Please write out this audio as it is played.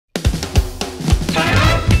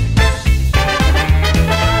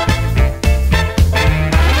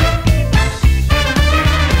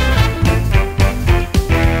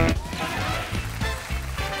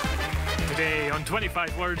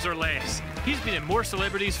words or less. He's been in more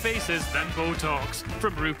celebrities' faces than Botox.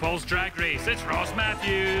 From RuPaul's Drag Race, it's Ross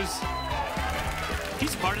Matthews.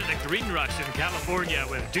 He's part of the Green Rush in California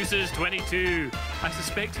with Deuces 22. I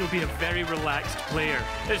suspect he'll be a very relaxed player.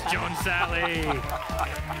 It's John Sally.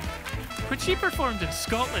 When she performed in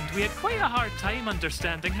Scotland, we had quite a hard time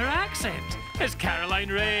understanding her accent. It's Caroline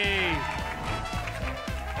Rhea.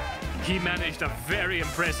 He managed a very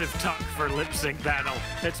impressive tuck for lip sync battle.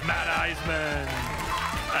 It's Matt Iseman.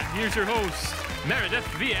 And here's your host, Meredith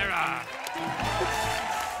Vieira.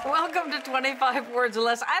 Welcome to 25 Words or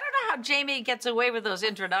Less. I don't know how Jamie gets away with those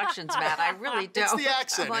introductions, Matt. I really don't. It's the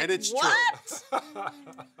accent, like, and it's what? true.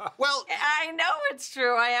 Well, I know it's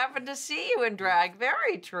true. I happen to see you in drag.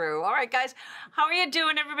 Very true. All right, guys. How are you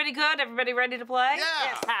doing? Everybody good? Everybody ready to play?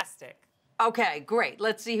 yeah. Fantastic. Okay, great.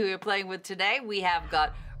 Let's see who you're playing with today. We have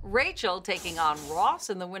got Rachel taking on Ross,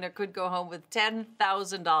 and the winner could go home with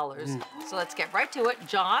 $10,000. So let's get right to it.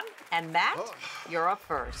 John and Matt, you're up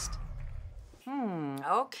first.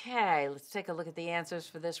 Okay, let's take a look at the answers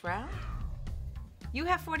for this round. You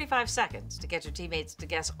have 45 seconds to get your teammates to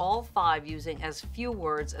guess all 5 using as few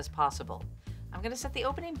words as possible. I'm gonna set the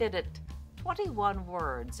opening bid at 21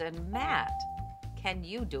 words, and Matt, can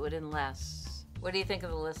you do it in less? What do you think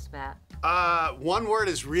of the list, Matt? One word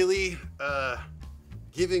is really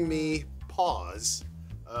giving me pause.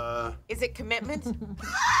 Is it commitment?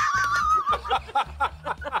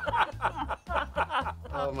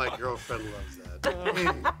 Oh, my girlfriend loves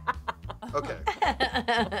that. Okay.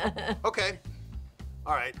 Okay.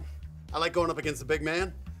 All right. I like going up against the big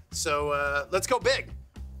man. So let's go big.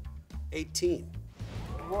 18.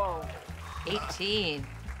 Whoa. 18.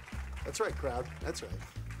 That's right, crowd. That's right.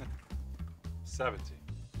 17.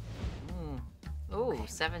 Ooh,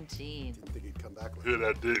 17. Didn't think he'd come back with Hear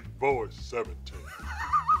that deep voice, 17.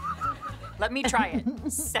 Let me try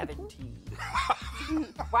it. 17.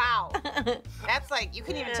 Wow. That's like, you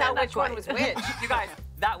couldn't even tell not which one quite. was which. You guys,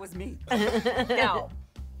 that was me. No.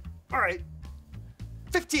 All right.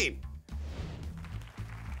 15.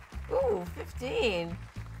 Ooh, 15.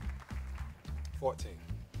 14.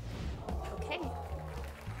 Okay.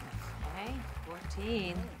 Okay,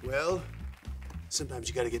 14. Well, sometimes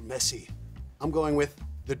you got to get messy. I'm going with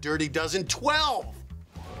the Dirty Dozen 12.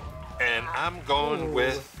 And I'm going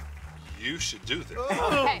with you should do this.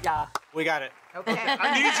 Okay. Yeah. We got it. Okay.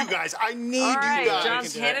 I need you guys. I need All right, you guys.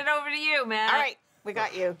 John, hand it over to you, man. All right. We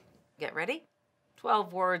got you. Get ready.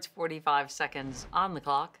 12 words, 45 seconds on the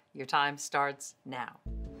clock. Your time starts now.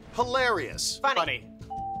 Hilarious. Funny.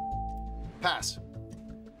 Pass.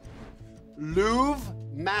 Louvre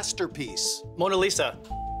masterpiece. Mona Lisa.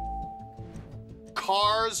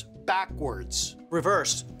 Cars backwards.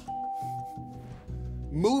 Reverse.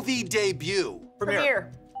 Movie debut.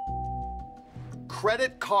 Premiere.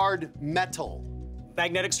 Credit card metal.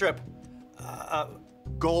 Magnetic strip.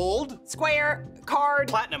 Gold. Square. Card.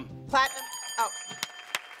 Platinum. Platinum. Oh.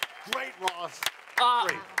 Great, Ross.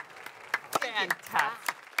 Great.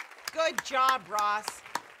 Fantastic. Good job, Ross.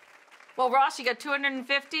 Well, Ross, you got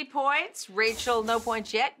 250 points. Rachel, no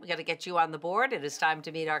points yet. We got to get you on the board. It is time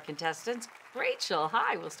to meet our contestants. Rachel,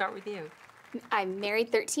 hi. We'll start with you. I'm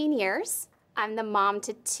married 13 years. I'm the mom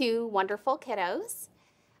to 2 wonderful kiddos.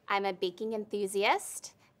 I'm a baking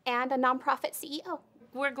enthusiast and a nonprofit CEO.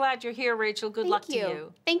 We're glad you're here, Rachel. Good luck to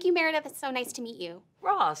you. Thank you, Meredith. It's so nice to meet you.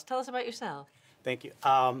 Ross, tell us about yourself. Thank you.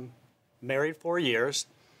 Married 4 years.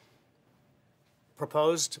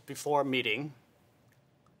 Proposed before meeting.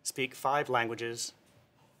 Speak 5 languages.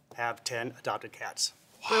 Have 10 adopted cats.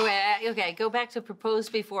 Wait, okay, go back to propose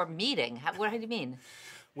before meeting. What do you mean?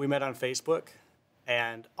 We met on Facebook,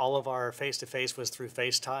 and all of our face-to-face was through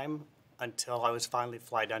FaceTime until I was finally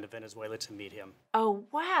fly down to Venezuela to meet him. Oh,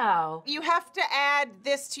 wow. You have to add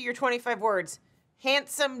this to your 25 words.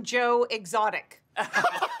 Handsome Joe Exotic.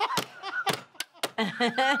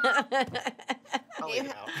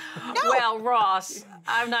 Well, Ross,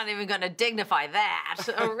 I'm not even going to dignify that.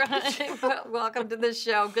 All right. Welcome to the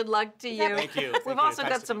show. Good luck to you. Thank you. We've also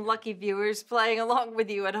got some lucky viewers playing along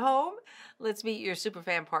with you at home. Let's meet your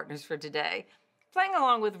superfan partners for today. Playing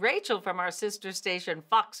along with Rachel from our sister station,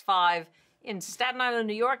 Fox 5 in Staten Island,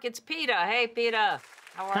 New York, it's PETA. Hey, PETA.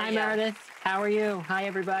 How are you? Hi, Meredith. How are you? Hi,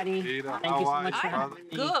 everybody. PETA, Thank you so much for I'm having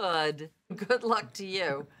me. good. Good luck to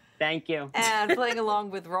you. Thank you. And playing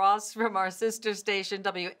along with Ross from our sister station,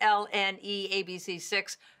 WLNE ABC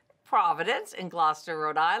 6, Providence in Gloucester,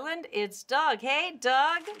 Rhode Island, it's Doug. Hey,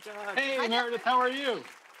 Doug. Hey, Meredith, how are you?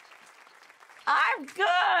 I'm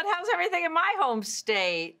good. How's everything in my home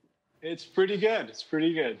state? It's pretty good. It's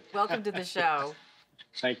pretty good. Welcome to the show.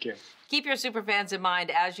 Thank you. Keep your superfans in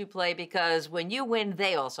mind as you play because when you win,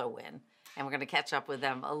 they also win. And we're going to catch up with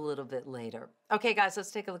them a little bit later. Okay, guys,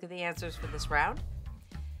 let's take a look at the answers for this round.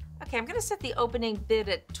 Okay, I'm going to set the opening bid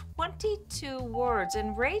at 22 words.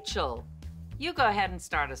 And Rachel, you go ahead and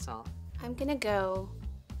start us off. I'm gonna go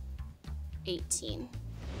 18.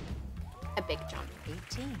 A big jump. 18,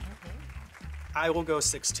 okay. I will go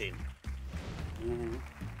 16.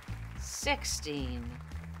 16.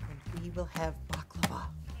 We will have baklava.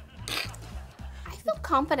 I feel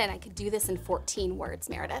confident I could do this in 14 words,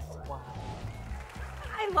 Meredith.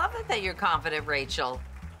 I love it that you're confident, Rachel.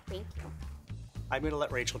 Thank you. I'm going to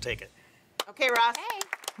let Rachel take it. Okay, Ross.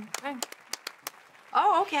 Hey.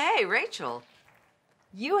 Oh, okay, Rachel.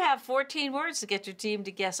 You have 14 words to get your team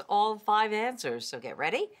to guess all 5 answers, so get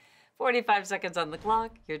ready. 45 seconds on the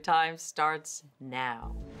clock. Your time starts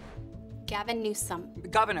now. Gavin Newsom.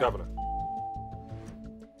 Governor. Governor.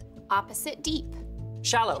 Opposite deep.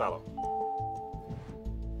 Shallow. Shallow.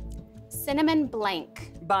 Cinnamon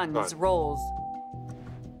blank. Buns. Bun. Rolls.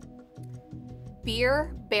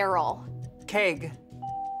 Beer barrel. Keg.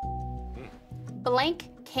 Blank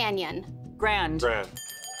canyon. Grand. Grand.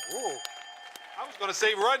 Ooh. I was going to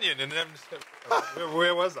say Runyon, and then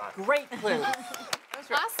where was I? Great clue.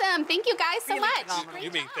 Awesome. Thank you guys so much.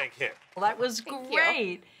 You mean thank him? Well, that was Thank you.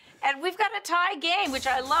 great. And we've got a tie game, which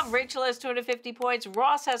I love. Rachel has 250 points.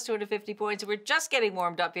 Ross has 250 points. We're just getting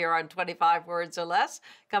warmed up here on 25 words or less.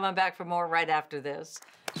 Coming back for more right after this.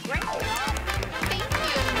 Great job. Thank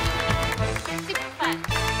you. Super fun.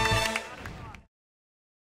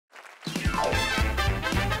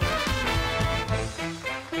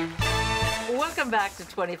 Welcome back to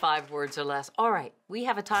 25 words or less. All right, we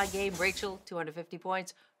have a tie game. Rachel, 250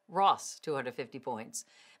 points. Ross, 250 points.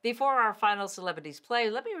 Before our final celebrities play,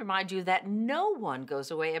 let me remind you that no one goes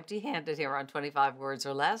away empty-handed here on 25 words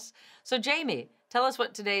or less. So, Jamie, tell us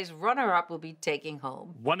what today's runner-up will be taking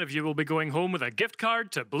home. One of you will be going home with a gift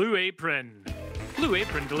card to Blue Apron. Blue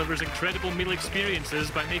Apron delivers incredible meal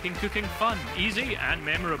experiences by making cooking fun, easy, and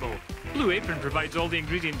memorable. Blue Apron provides all the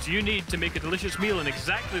ingredients you need to make a delicious meal in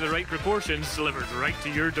exactly the right proportions delivered right to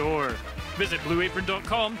your door. Visit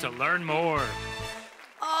blueapron.com to learn more.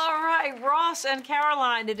 All right, Ross and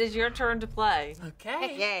Caroline, it is your turn to play.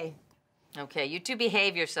 Okay. Yay. Okay, you two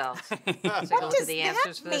behave yourselves. Let's take a What look at does the that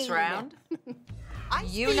answers for this mean? round.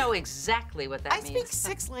 You know exactly what that I means. speak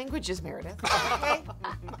 6 languages, Meredith. Okay?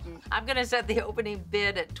 I'm going to set the opening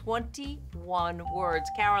bid at 21 words.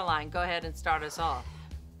 Caroline, go ahead and start us off.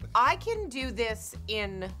 I can do this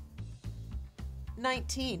in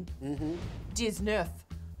 19. 19.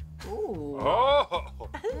 Ooh. Oh.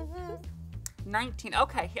 19.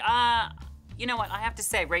 Okay. You know what? I have to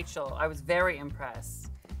say, Rachel, I was very impressed.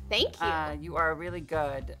 Thank you. You are really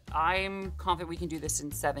good. I'm confident we can do this in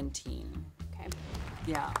 17. Okay.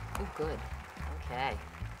 Yeah. Oh, good. Okay.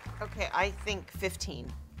 Okay, I think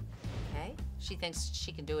 15. Okay. She thinks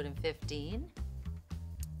she can do it in 15.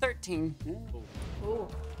 13. Ooh.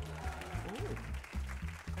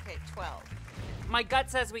 Okay, 12. My gut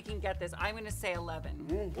says we can get this. I'm going to say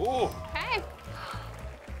 11. Ooh. Okay.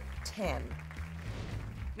 10.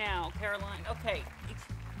 Now, Caroline, okay.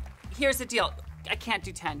 Here's the deal. I can't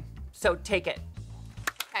do 10, so take it.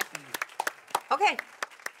 Okay. Okay.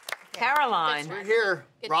 Caroline. We're here.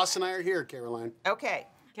 Good Ross and I are here, Caroline. Okay.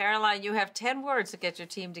 Caroline, you have 10 words to get your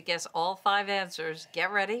team to guess all 5 answers.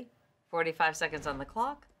 Get ready. 45 seconds on the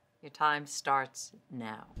clock. Your time starts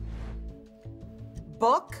now.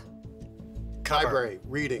 Book, Library,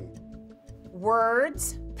 reading,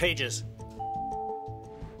 words, Pages.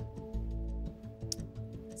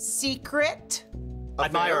 secret,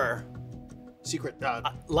 Admirer. secret,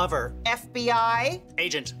 Lover. FBI,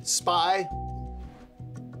 Agent. spy,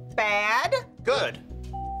 bad, Good.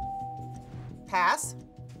 pass,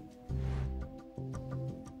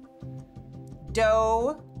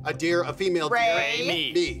 doe, a deer, a female Ray. deer,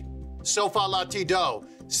 Me. me, sofa la ti do,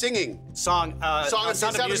 singing, Song. song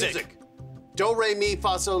Sound of Music. Do re mi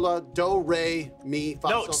fa sol la, do re mi fa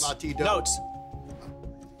Notes. sol la ti do. Notes.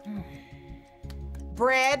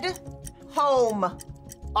 bread, home,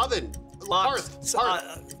 Oven, Box.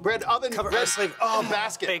 hearth, bread oven, cover- bread, sleeve.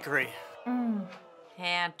 basket. Bakery.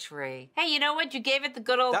 Pantry. Hey, you know what? You gave it the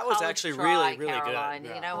good old That was college actually try, really, really good. Caroline.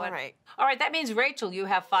 Yeah. You know what? All right. All right, that means Rachel, you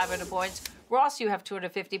have 500 points. Ross, you have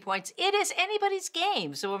 250 points. It is anybody's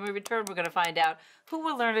game. So when we return, we're going to find out who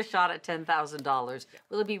will earn a shot at $10,000.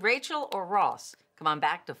 Will it be Rachel or Ross? Come on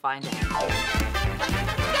back to find out.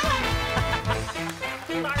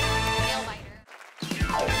 Nail biter.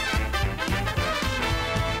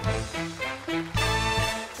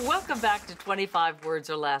 Welcome back to 25 words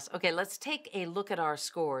or less. Okay, let's take a look at our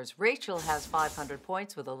scores. Rachel has 500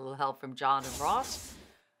 points with a little help from John and Ross.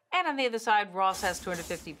 And on the other side, Ross has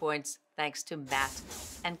 250 points thanks to Matt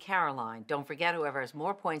and Caroline. Don't forget, whoever has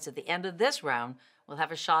more points at the end of this round will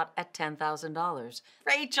have a shot at $10,000.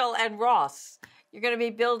 Rachel and Ross, you're going to be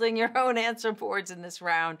building your own answer boards in this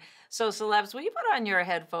round. So, celebs, will you put on your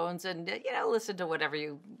headphones and, listen to whatever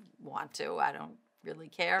you want to? I don't really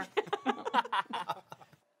care.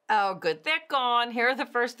 Oh, good. They're gone. Here are the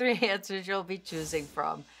first three answers you'll be choosing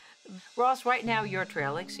from. Ross, right now you're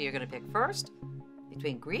trailing, so you're going to pick first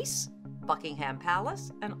between Greece, Buckingham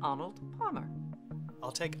Palace, and Arnold Palmer.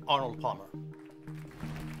 I'll take Arnold Palmer.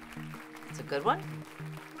 It's a good one.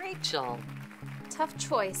 Rachel. Tough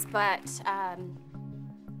choice, but I'm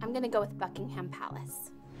going to go with Buckingham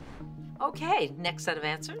Palace. Okay, next set of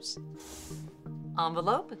answers.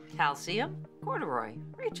 Envelope, calcium, corduroy.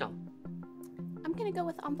 Rachel. I'm going to go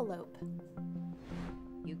with envelope.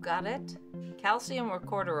 You got it. Calcium or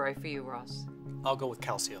corduroy for you, Ross? I'll go with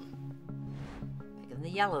calcium. Picking the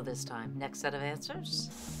yellow this time. Next set of answers.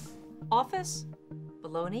 Office,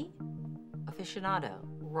 bologna, aficionado.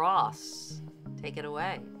 Ross, take it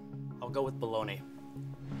away. I'll go with bologna.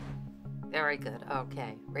 Very good.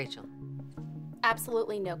 Okay, Rachel.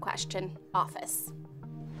 Absolutely no question. Office.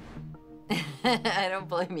 I don't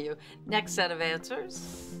blame you. Next set of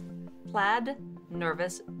answers. Plaid,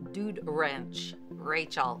 nervous, dude ranch.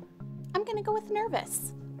 Rachel. I'm going to go with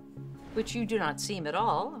nervous. Which you do not seem at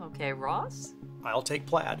all. Okay, Ross? I'll take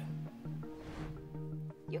plaid.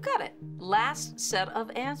 You got it. Last set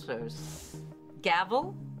of answers.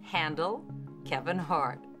 Gavel, handle, Kevin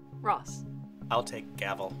Hart. Ross? I'll take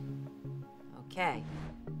gavel. Okay.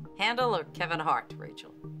 Handle or Kevin Hart,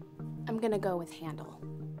 Rachel? I'm going to go with handle.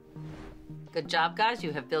 Good job, guys.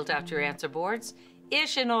 You have built out your answer boards.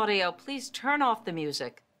 Ish and Audio, please turn off the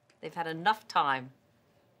music. They've had enough time.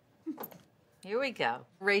 Here we go.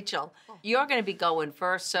 Rachel, you're going to be going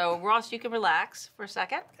first, so Ross, you can relax for a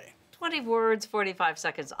second. Okay. 20 words, 45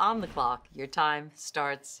 seconds on the clock. Your time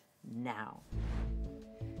starts now.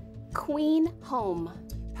 Queen home.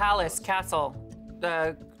 Palace, castle,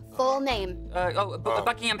 Full name. Buckingham Palace.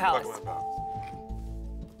 Buckingham Palace.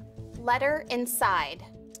 Letter inside.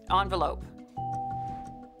 Envelope.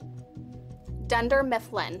 Dunder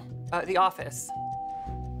Mifflin. The office.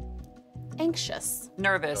 Anxious.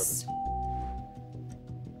 Nervous.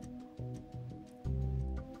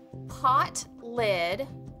 Pot lid.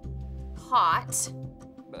 Hot.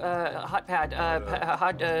 Hot pad.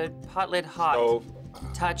 Hot lid. Hot. Stove.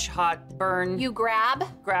 Touch. Hot. Burn. You grab.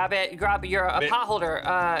 Grab it. Grab your Mitt. pot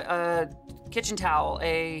holder. Kitchen towel.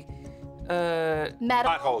 A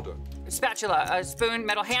Metal. Pot holder. spatula. A spoon.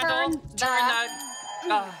 Metal handle. Turn the-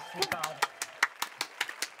 Oh, thank God.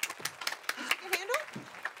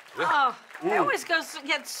 Oh, I always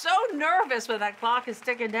get so nervous when that clock is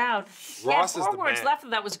ticking down. Ross yeah, is 4 the words man. left,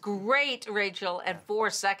 and that was great, Rachel, and 4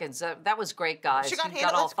 seconds. That was great, guys. She got You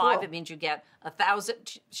handled. all That's 5. cool. It means you get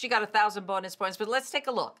 1,000. She got 1,000 bonus points, but let's take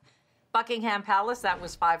a look. Buckingham Palace, that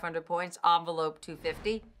was 500 points. Envelope,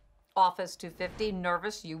 250. Office, 250.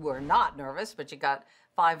 Nervous, you were not nervous, but you got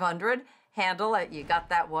 500. Handle, you got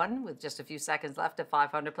that one with just a few seconds left at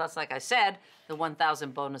 500 plus. Like I said, the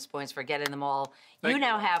 1,000 bonus points for getting them all. You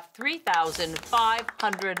now have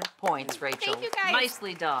 3,500 points, Rachel. Thank you, guys.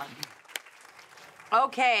 Nicely done.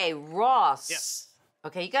 Okay, Ross. Yes.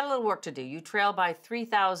 Okay, you got a little work to do. You trail by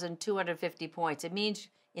 3,250 points. It means,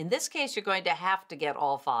 in this case, you're going to have to get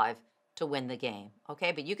all 5 to win the game.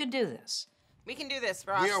 Okay, but you can do this. We can do this,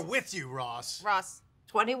 Ross. We are with you, Ross. Ross.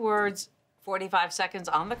 20 words, 45 seconds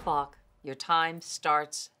on the clock. Your time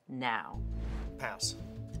starts now. Pass.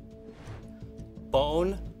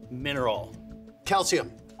 Bone mineral.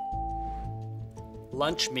 Calcium,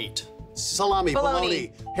 Lunch meat. salami, Bologna.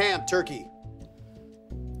 bologna, ham, turkey,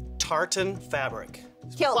 Tartan fabric.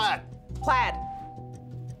 Kilt. plaid, Plaid.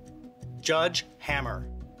 Judge hammer.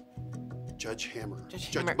 Judge Hammer,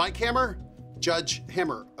 Judge Hammer. Mike Hammer, Judge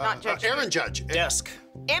Hammer, Not Judge Aaron Hammer. Judge, Desk.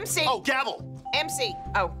 MC. oh gavel, MC.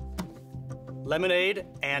 Oh. Lemonade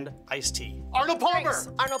and iced tea. Arnold Palmer, Drinks.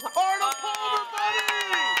 Arnold Palmer. Arnold Palmer,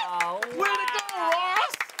 buddy! Way to go,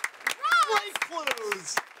 Ross! Great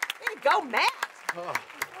clues. Way to go, Matt.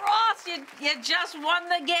 Ross, you just won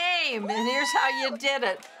the game, and here's how you did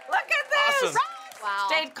it. Look at this. Awesome. Wow.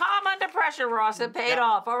 Stayed calm under pressure, Ross. It paid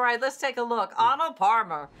off. All right, let's take a look. Arnold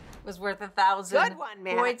Palmer was worth 1,000 Good one,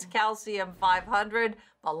 Matt. points. Calcium, 500.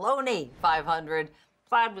 Bologna, 500.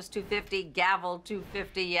 Plaid was 250. Gavel,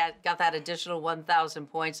 250. Yeah, got that additional 1,000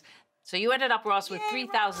 points. So you ended up, Ross, with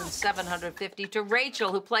 3,750 to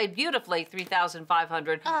Rachel, who played beautifully,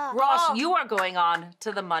 3,500. Ross, you are going on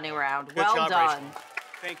to the money round. Good well job, done. Rachel.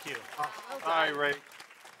 Thank you. All right, Ray.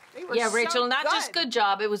 They were Yeah, so Rachel, not just good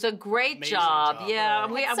job, it was a great Amazing job. job. Yeah,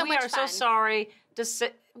 We we had so are much so fun. sorry to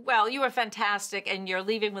say, Well, you were fantastic, and you're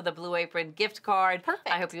leaving with a Blue Apron gift card. Perfect.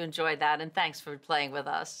 I hope you enjoyed that, and thanks for playing with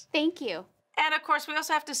us. Thank you. And, of course, we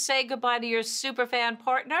also have to say goodbye to your superfan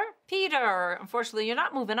partner, Peter. Unfortunately, you're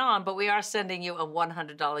not moving on, but we are sending you a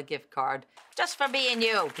 $100 gift card just for being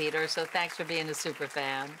you, Peter. So thanks for being a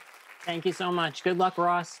superfan. Thank you so much. Good luck,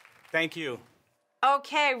 Ross. Thank you.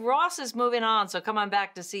 Okay, Ross is moving on, so come on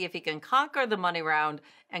back to see if he can conquer the money round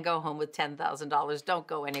and go home with $10,000. Don't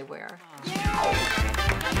go anywhere.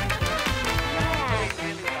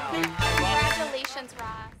 Congratulations,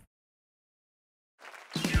 Ross.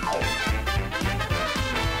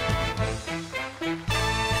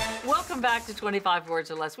 Welcome back to 25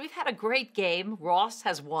 Words or Less. We've had a great game. Ross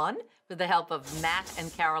has won with the help of Matt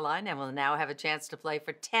and Caroline, and will now have a chance to play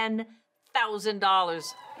for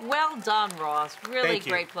 $10,000. Well done, Ross. Really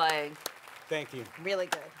great playing. Thank you. Really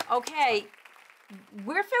good. Okay,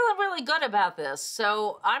 we're feeling really good about this,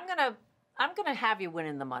 so I'm gonna have you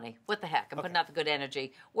winning the money. What the heck? I'm putting out the good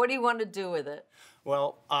energy. What do you want to do with it?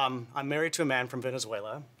 Well, I'm married to a man from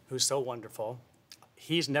Venezuela who's so wonderful.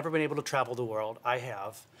 He's never been able to travel the world. I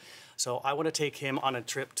have. So I want to take him on a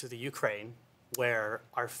trip to the Ukraine, where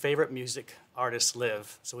our favorite music artists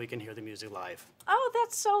live, so we can hear the music live. Oh,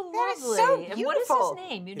 that's so That is lovely. so And what is beautiful. his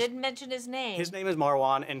name? You didn't mention his name. His name is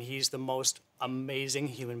Marwan, and he's the most amazing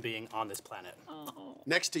human being on this planet.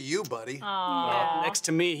 Next to you, buddy. Well, next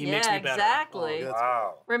to me, he makes me better. Exactly.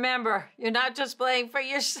 Wow. Remember, you're not just playing for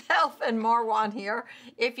yourself and Marwan here.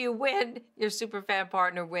 If you win, your superfan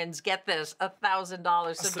partner wins. Get this,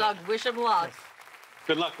 $1,000. So, Doug, wish him luck.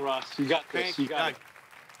 Good luck, Ross. You got this. Thank You got it.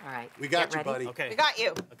 All right. We got get you, ready. buddy. Okay. We got you.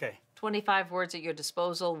 Okay. 25 words at your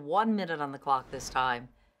disposal, 1 minute on the clock this time.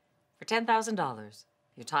 For $10,000,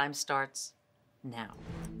 your time starts now.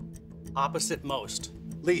 Opposite most.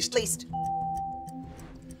 Least. Least.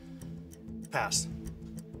 Pass.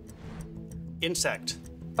 Insect.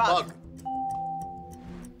 Bug.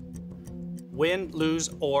 Win, lose,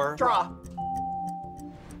 or Draw.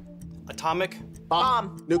 atomic.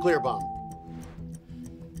 Bomb. Nuclear bomb.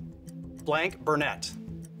 Blank, brunette.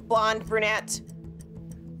 Blonde. Brunette.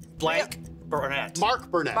 Blank, brunette.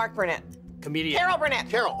 Mark Burnett. Mark Burnett. Comedian. Carol Burnett.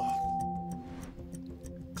 Carol.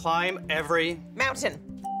 Climb every Mountain.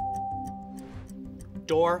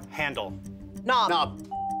 door handle. Knob. Knob.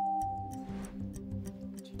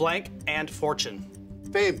 Blank and fortune.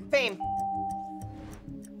 Fame. Fame.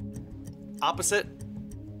 Opposite.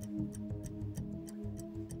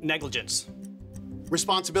 Negligence.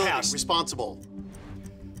 Responsibility. Pass. Responsible.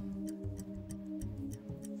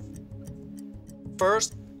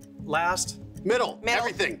 First, last, Middle. Middle.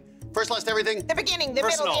 Everything. First, last, everything. The beginning, the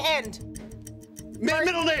Personal. middle, the end.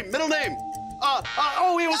 Middle name. Middle name.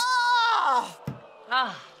 Oh, it was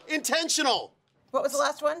Ah! intentional. What was the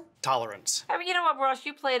last one? tolerance. I mean, you know what, Ross?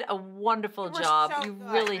 You played a wonderful were job. so You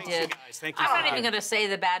good. really Thank you, did. guys. Thank you I'm so not even much. going to say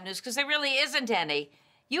the bad news because there really isn't any.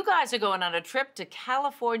 You guys are going on a trip to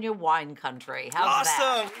California wine country. How's that?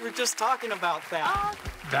 Awesome! We were just talking about that.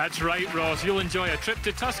 That's right, Ross. You'll enjoy a trip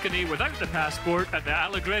to Tuscany without the passport at the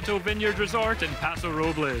Allegretto Vineyard Resort in Paso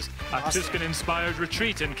Robles, a Tuscan-inspired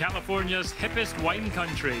retreat in California's hippest wine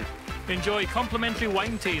country. Enjoy complimentary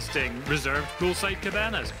wine tasting, reserved poolside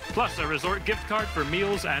cabanas, plus a resort gift card for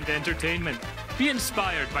meals and entertainment. Be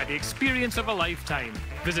inspired by the experience of a lifetime.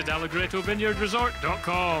 Visit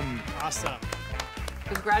allegrettovineyardresort.com. Awesome.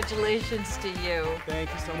 Congratulations to you. Thank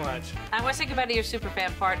you so much. I want to say goodbye to your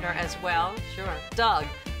superfan partner as well. Sure. Doug,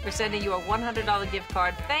 we're sending you a $100 gift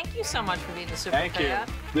card. Thank you so much for being a superfan. Thank you.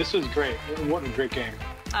 This was great. What a great game.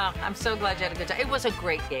 Oh, I'm so glad you had a good time. It was a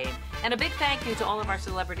great game. And a big thank you to all of our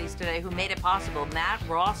celebrities today who made it possible. Matt,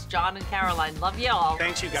 Ross, John, and Caroline. Love you all.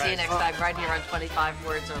 Thanks, you guys. See you next time right here on 25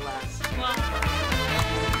 Words or Less.